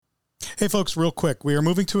Hey, folks, real quick. We are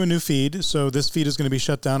moving to a new feed, so this feed is going to be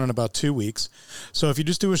shut down in about 2 weeks. So if you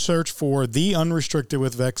just do a search for The Unrestricted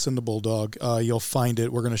with Vex and the Bulldog, you'll find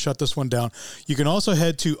it. We're going to shut this one down. You can also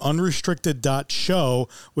head to unrestricted.show,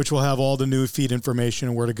 which will have all the new feed information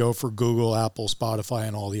and where to go for Google, Apple, Spotify,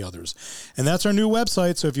 and all the others. And that's our new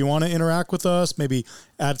website, so if you want to interact with us, maybe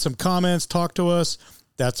add some comments, talk to us,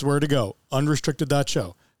 that's where to go,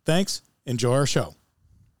 unrestricted.show. Thanks. Enjoy our show.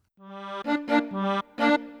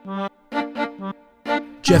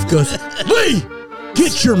 Jeff goes, Lee,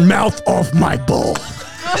 get your mouth off my bull.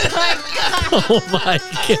 Oh my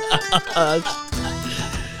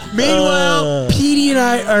gosh. Meanwhile, Petey and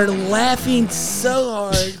I are laughing so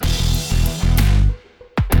hard.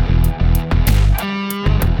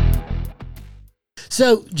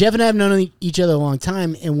 So Jeff and I have known each other a long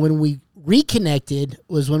time, and when we reconnected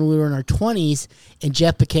was when we were in our 20s, and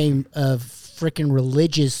Jeff became a freaking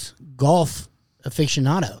religious golf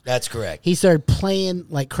aficionado. That's correct. He started playing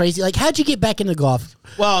like crazy. Like, how'd you get back into golf?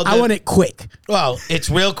 Well, I want it quick. Well, it's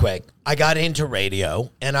real quick. I got into radio,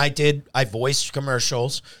 and I voiced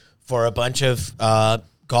commercials for a bunch of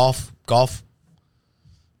golf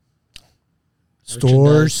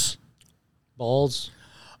stores, balls,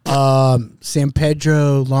 San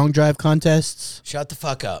Pedro long drive contests. Shut the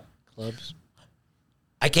fuck up. clubs.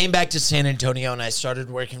 I came back to San Antonio and I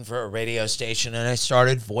started working for a radio station and I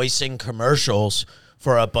started voicing commercials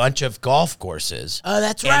for a bunch of golf courses. Oh,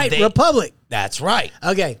 that's right. Republic. That's right.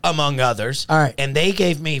 Okay. Among others. All right. And they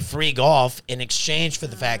gave me free golf in exchange for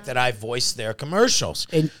the fact that I voiced their commercials.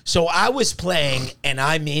 And so I was playing, and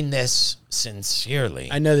I mean this sincerely.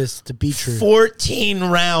 I know this to be true. 14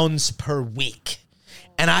 rounds per week.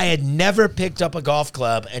 And I had never picked up a golf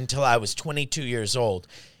club until I was 22 years old.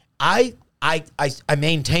 I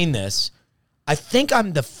maintain this. I think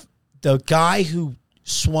I'm the guy who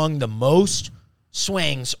swung the most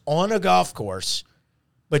swings on a golf course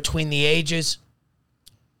between the ages.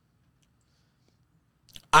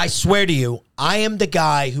 I swear to you, I am the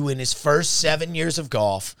guy who in his first 7 years of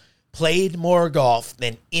golf played more golf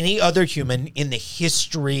than any other human in the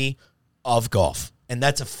history of golf. And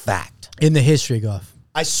that's a fact. In the history of golf.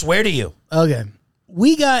 I swear to you. Okay.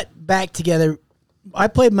 We got back together. I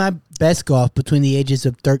played my best golf between the ages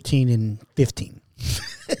of 13 and 15.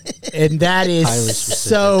 And that is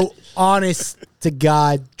so honest to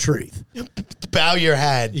God truth. Bow your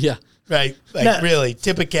head. Yeah. Right. Like, No. really,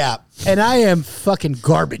 tip a cap. And I am fucking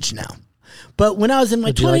garbage now. But when I was in my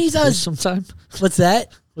Would you like 20s, to I do was... sometime? What's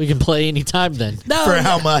that? We can play anytime then. No. For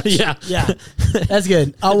how much? Yeah. Yeah. That's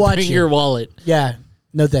good. I'll watch Bring you. your wallet. Yeah.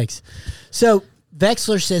 No thanks. So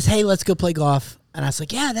Vexler says, hey, let's go play golf. And I was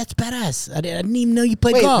like, yeah, that's badass. I didn't even know you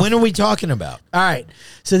played Wait, golf. when are we talking about? All right.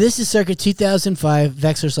 So this is circa 2005.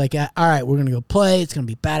 Vexler's like, all right, we're going to go play. It's going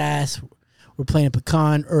to be badass. We're playing at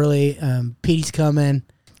Pecan early. Petey's coming.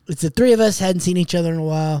 It's the three of us, hadn't seen each other in a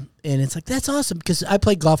while. And it's like, that's awesome because I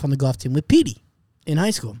played golf on the golf team with Petey in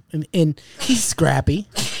high school. And he's scrappy.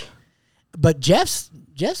 But Jeff's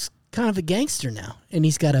kind of a gangster now. And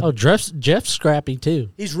he's got a... Oh, Jeff's scrappy too.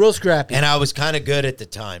 He's real scrappy. And I was kind of good at the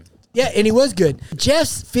time. Yeah, and he was good.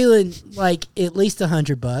 Jeff's feeling like at least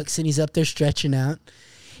 $100, and he's up there stretching out.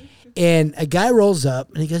 And a guy rolls up,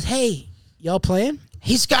 and he goes, hey, y'all playing?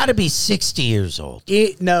 He's got to be 60 years old.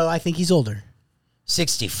 No, I think he's older.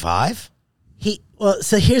 65?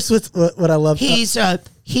 So here's what I love. He's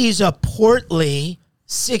a portly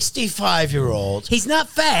 65-year-old. He's not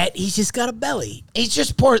fat. He's just got a belly. He's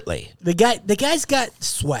just portly. The guy's got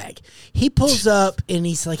swag. He pulls up, and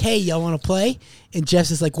he's like, hey, y'all want to play? And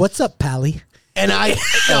Jeff's is like, what's up, Pally? And I...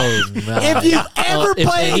 Oh, no. If you've ever If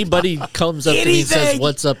played anybody comes up to me and says, anything-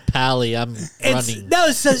 what's up, Pally, I'm running.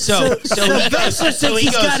 No, so Vexler says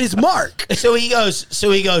he's got his mark. So he goes,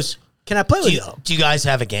 Can I play with y'all? do you guys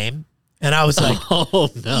have a game? And I was like,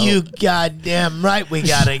 Oh, no. you goddamn right we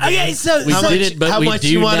got a game. Okay, so We didn't, but how we much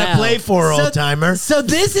do you want to now. play for, old timer? So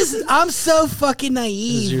this is, I'm so fucking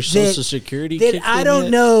naive. Is your Social Security that kicked I in don't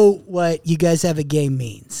yet? know what you guys have a game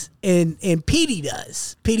means. And Petey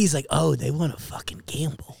does. Petey's like, oh, they want to fucking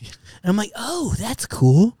gamble. And I'm like, oh, that's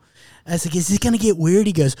cool. I was like, is this going to get weird?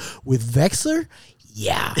 He goes, with Vexler?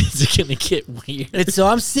 Yeah. Is it going to get weird? And so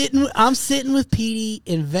I'm sitting with Petey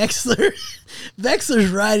and Vexler.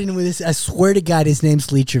 Vexler's riding with us. I swear to God, his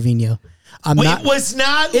name's Lee Trevino. It was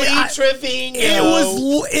not Lee Trevino.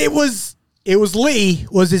 It was Lee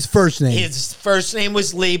was his first name. His first name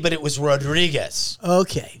was Lee, but it was Rodriguez.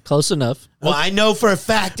 Okay. Close enough. Well, I know for a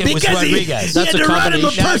fact it was Rodriguez. He had That's a to write him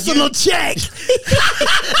a combination. personal check.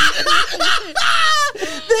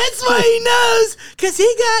 That's why he knows, because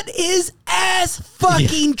he got his ass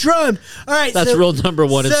fucking drummed. All right, That's so, rule number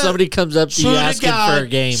one. If so- somebody comes up to you asking for a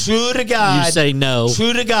game, True to God. you say no.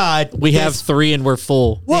 True to God. We have 3 and we're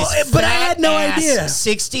full. Well, but I had no idea.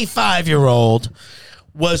 65-year-old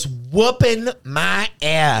was whooping my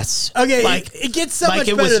ass. Okay, it gets so much like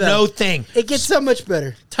it better, was though. no thing. It gets so much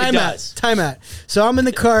better. Time out. does. Time out. So I'm in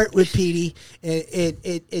the cart with Petey,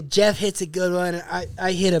 and Jeff hits a good one. And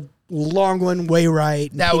I hit a long one way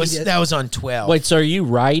right. and That Petey was on 12. Wait, so are you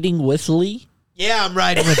riding with Lee? Yeah, I'm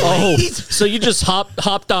riding with Oh, Lee. so you just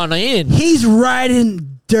hopped on in. He's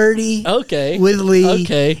riding dirty Okay. with Lee.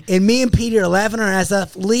 Okay. And me and Petey are laughing our ass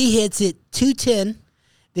off. Lee hits it 210.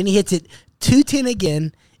 Then he hits it 210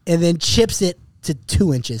 again, and then chips it to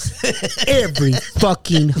 2 inches. Every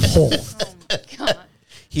fucking hole.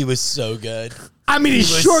 He was so good. I mean, his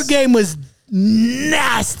was- short game was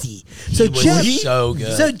nasty. So He was Jeff, so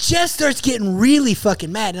good. So Jeff starts getting really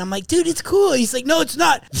fucking mad, and I'm like, dude, it's cool. He's like, no, it's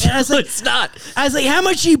not. And I was like, It's not. I was like, how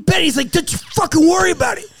much you bet? He's like, don't you fucking worry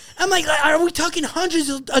about it. I'm like, are we talking hundreds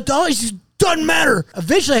of dollars? It doesn't matter.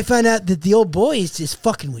 Eventually, I find out that the old boy is just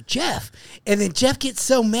fucking with Jeff, and then Jeff gets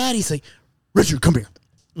so mad. He's like, Richard, come here.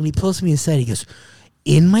 And he pulls me aside. He goes,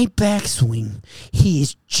 in my backswing, he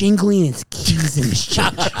is jingling his keys in his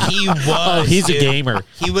change. He was. Oh, he's a dude. gamer.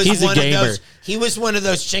 He was He's one a gamer. of those. He was one of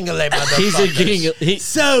those chingale motherfuckers. He's a king.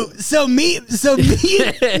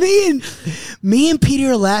 Me and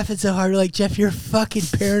Peter are laughing so hard. We're like, Jeff, you're fucking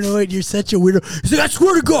paranoid. You're such a weirdo. He's like, I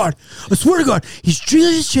swear to God, he's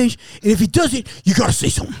jingling his change, and if he doesn't, you gotta say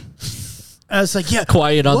something. I was like, yeah,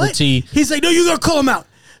 Quiet on the what? tee. He's like, no, you gotta call him out.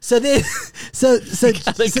 So then,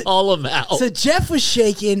 They call him out. so Jeff was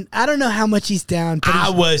shaking. I don't know how much he's down. But I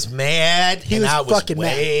was mad. He and was I was fucking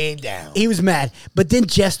way down. he was mad. But then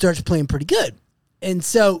Jeff starts playing pretty good. And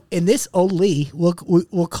so, in this old Lee, we'll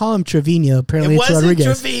call him Trevino. Apparently, It it's wasn't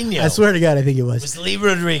Rodriguez. Trevino. I swear to God, I think it It was. was Lee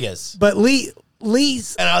Rodriguez. But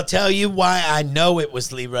Lee's And I'll tell you why I know it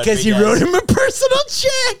was Lee Rodriguez. because you wrote him a personal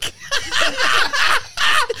check.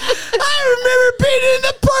 I remember being in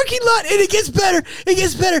the parking lot, and it gets better. It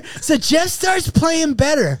gets better. So Jeff starts playing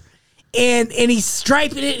better, and he's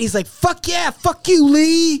striping it. And he's like, "Fuck yeah, fuck you,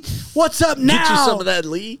 Lee. What's up now? Get you some of that,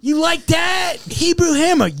 Lee. You like that Hebrew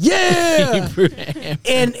hammer? Yeah."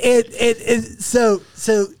 And so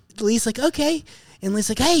Lee's like, okay, and Lee's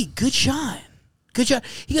like, hey, good shot. Good shot.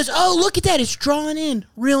 He goes, oh, look at that. It's drawing in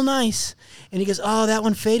real nice. And he goes, oh, that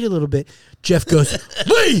one faded a little bit. Jeff goes,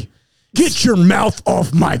 Lee, get your mouth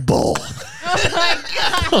off my ball.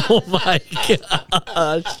 Oh my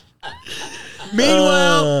gosh.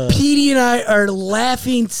 Meanwhile, Petey and I are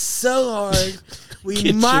laughing so hard. We Get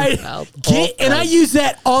your might mouth get, off and my- I use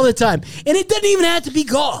that all the time. And it doesn't even have to be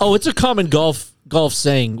golf. Oh, it's a common golf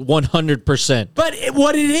saying, 100%. But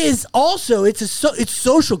what it is also, it's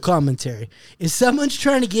social commentary. If someone's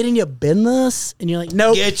trying to get in your business, and you're like,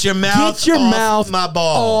 no, Get your mouth off my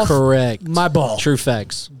ball. Correct. my ball. True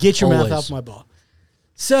facts. Get your Always. mouth off my ball.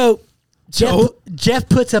 So Jeff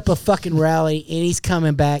puts up a fucking rally, and he's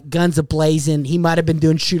coming back, guns a blazing. He might have been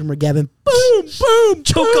doing shoot 'em or Gavin. Boom, boom,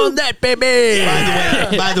 Choke on that, baby.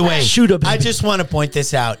 By the way, Shoot 'em. I just want to point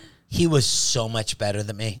this out. He was so much better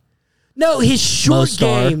than me. No, his short Most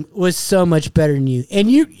are. game was so much better than you. And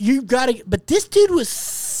you got to, but this dude was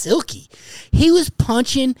silky. He was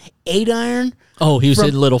punching 8-iron. Oh, he was From-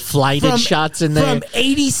 in little flighted shots in there. From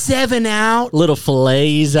 87 out. Little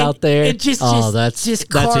fillets out there. It just that's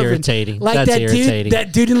carving. irritating. Like that's that irritating. dude,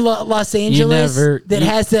 that dude in Los Angeles that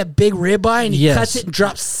has that big ribeye, and he Yes. cuts it and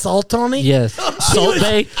drops salt on it. Yes. Salt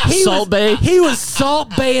Bay. Salt Bay. He was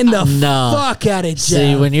Salt Baying the No. fuck out of Jeff.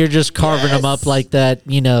 See, when you're just carving them up like that,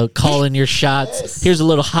 calling your shots. Here's a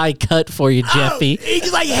little high cut for you, Jeffy.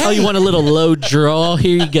 He's like, hey, Oh, you want a little low draw?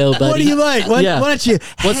 Here you go, buddy. what do you like? Why don't you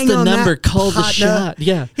What's hang the on number? that Call the partner? shot.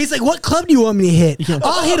 Yeah. He's like, what club do you want me to hit?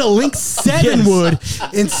 I'll hit a Link 7 Yes. wood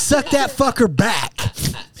and suck that fucker back.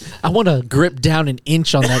 I want to grip down an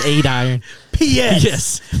inch on that 8-iron. P.S.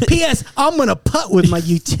 Yes. P.S. I'm going to putt with my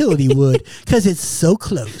utility wood because it's so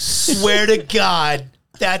close. Swear to God,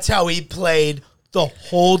 that's how he played the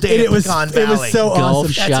whole day And at it was Pecan Valley. it was so Golf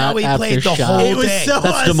awesome. shot That's how he after played the shot. whole It was day. so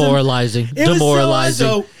That's awesome. demoralizing. It was so Demoralizing.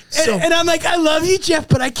 awesome. And I'm like, I love you, Jeff,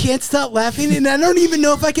 but I can't stop laughing, and I don't even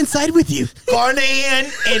know if I can side with you.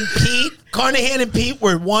 Carnahan and Pete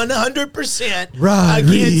were 100%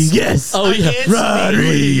 Rodriguez. Oh, yeah. against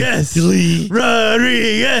me. Rodriguez.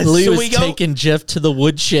 Rodriguez. Lee So was we go- taking Jeff to the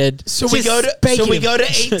woodshed. So we Just go to spank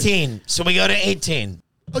him. 18. So we go to 18.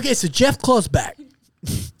 Okay, so Jeff claws back.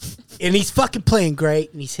 And he's fucking playing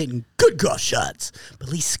great, and he's hitting good golf shots. But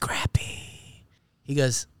Lee's scrappy. He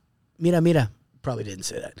goes, mira, probably didn't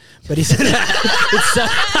say that, but he said,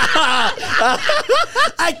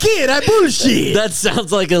 "I kid, I bullshit." That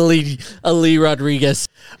sounds like a Lee Rodriguez.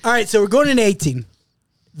 All right, so we're going into 18.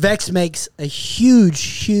 Vex makes a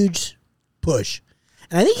huge push,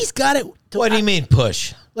 and I think he's got it. What do you mean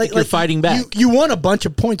push? Like you're fighting back. You won a bunch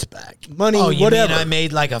of points back, money, You whatever. mean I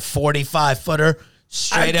made like a 45-footer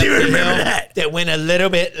straight I up do the remember hill that. went a little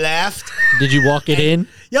bit left? Did you walk it in?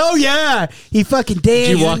 Oh yeah, he fucking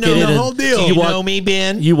danced. You walk it in the and- whole deal. Do you know me,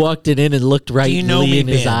 Ben? You walked it in and looked right Do you know me, in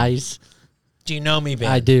his Ben? eyes. Do you know me, Ben?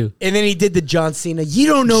 I do. And then he did the John Cena. You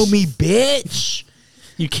don't know me, bitch.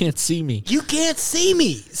 You can't see me. You can't see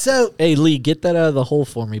me. So, Hey, Lee, get that out of the hole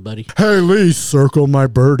for me, buddy. Hey, Lee, circle my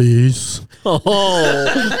birdies.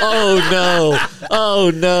 Oh no.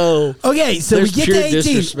 Oh, no. okay, so There's we get pure to 18.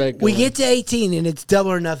 disrespect We going get to 18, and it's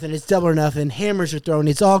double or nothing. It's double or nothing. Hammers are thrown.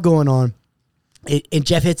 It's all going on. And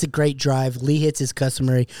Jeff hits a great drive. Lee hits his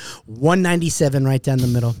customary 197 right down the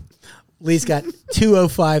middle. Lee's got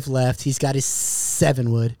 205 left. He's got his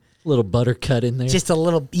 7-wood. Little butter cut in there. Just a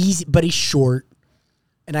little easy, but he's short.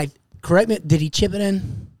 And correct me, did he chip it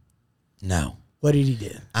in? No. What did he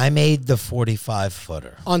do? I made the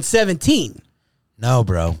 45-footer. On 17. No,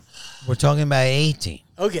 bro. We're talking about 18.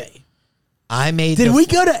 Okay. I made Did we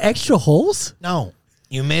go to extra holes? No.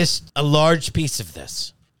 You missed a large piece of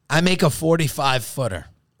this. I make a 45-footer,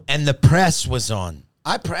 and the press was on.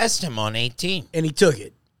 I pressed him on 18. And he took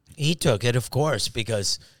it. He took it, of course,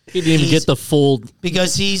 because he didn't even get the full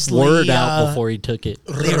he's word Lee, out before he took it.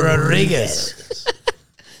 Lee Rodriguez.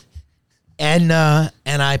 And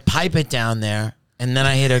I pipe it down there, and then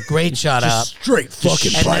I hit a great shot up. Straight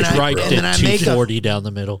fucking And then Just right and to then I make a 240 down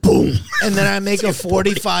the middle. boom. And then I make a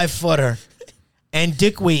 45-footer. And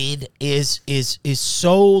Dickweed is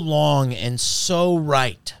so long and so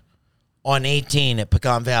right on 18 at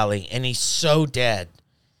Pecan Valley, and he's so dead,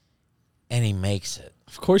 and he makes it.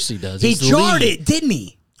 Of course he does. He He's jarred Lee. it, didn't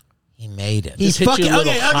he? He made it. He's Hit fucking you a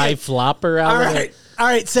little okay. high flopper out All of right. it. All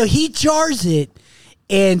right. So he jars it.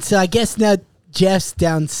 And so I guess now Jeff's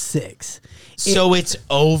down 6. So it's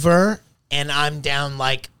over, and I'm down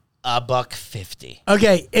like $150.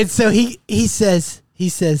 Okay. And so he says,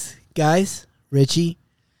 guys, Richie,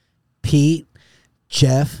 Pete,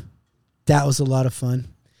 Jeff, that was a lot of fun.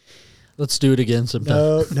 Let's do it again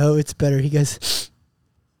sometime. No, it's better. He goes,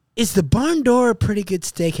 is the Barn Door a pretty good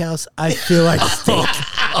steakhouse? I feel like steak.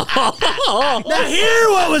 Now hear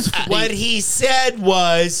what was funny. What he said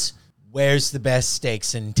was, "Where's the best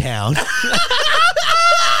steaks in town?"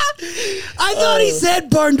 I thought he said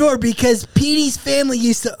Barn Door because Petey's family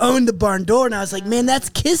used to own the Barn Door, and I was like, man, that's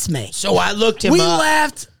Kiss Me. So I looked him We up.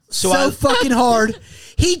 laughed so I- fucking hard.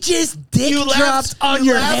 He just dick You dropped laughed- on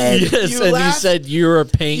you your laughed- head. Yes, You and laughed- he said you were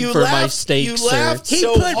paying you for my laughed- steak, you sir. laughed He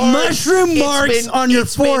so put hard. mushroom It's marks on your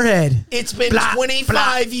it's been- forehead. It's been Blah,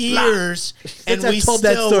 25 blah, years, and Since I we told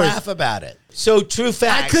that still story. laugh about it. So true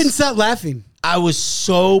fact. I couldn't stop laughing. I was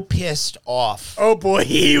so pissed off. Oh boy,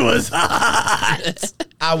 he was hot.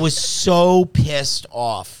 I was so pissed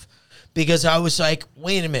off because I was like,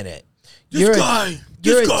 wait a minute. You're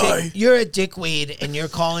a dickweed, and you're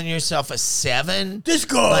calling yourself a 7? This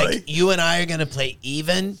guy. Like, you and I are going to play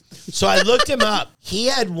even? So I looked him up. He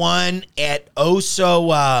had one at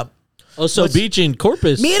Oso Beach in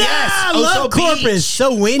Corpus. Me and I love Oso Beach. Corpus.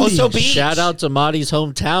 So windy. Oso Beach. Shout out to Marty's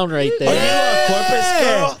hometown right Are you there. a Corpus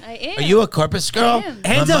girl? I am. Are you a Corpus girl? I am.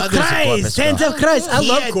 Hands My of mother's a Corpus Christ. girl. Hands of Christ. I He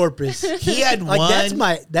love had- Corpus. He had Like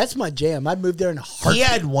one. that's my jam. I'd move there in a heartbeat. He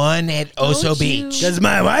had one at Oso Don't you- Beach. Because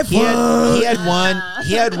my wife He had one.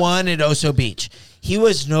 He had one at Oso Beach. He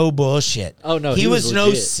was no bullshit. Oh, no, he he was was no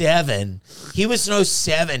legit. 7. He was no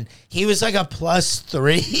 7. He was like a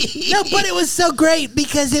 +3. No, but it was so great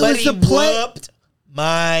because it But was he the play. whooped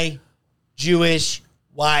my Jewish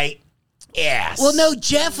white ass. Well, no,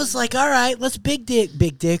 Jeff was like, "All right, let's big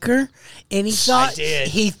dicker," and he thought did.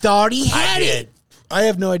 he thought he I had did. it. I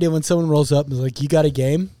have no idea when someone rolls up and is like, "You got a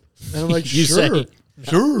game?" And I'm like, You "Sure, say.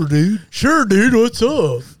 sure, dude, sure, dude. What's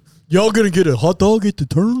up? Y'all gonna get a hot dog at the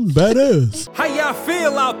turn? Badass." How y'all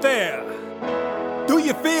feel out there? Do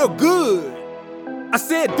you feel good? I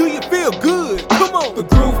said, do you feel good? Come on. The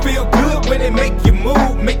groove feel good when it make you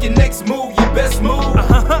move. Make your next move your best move.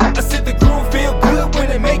 I said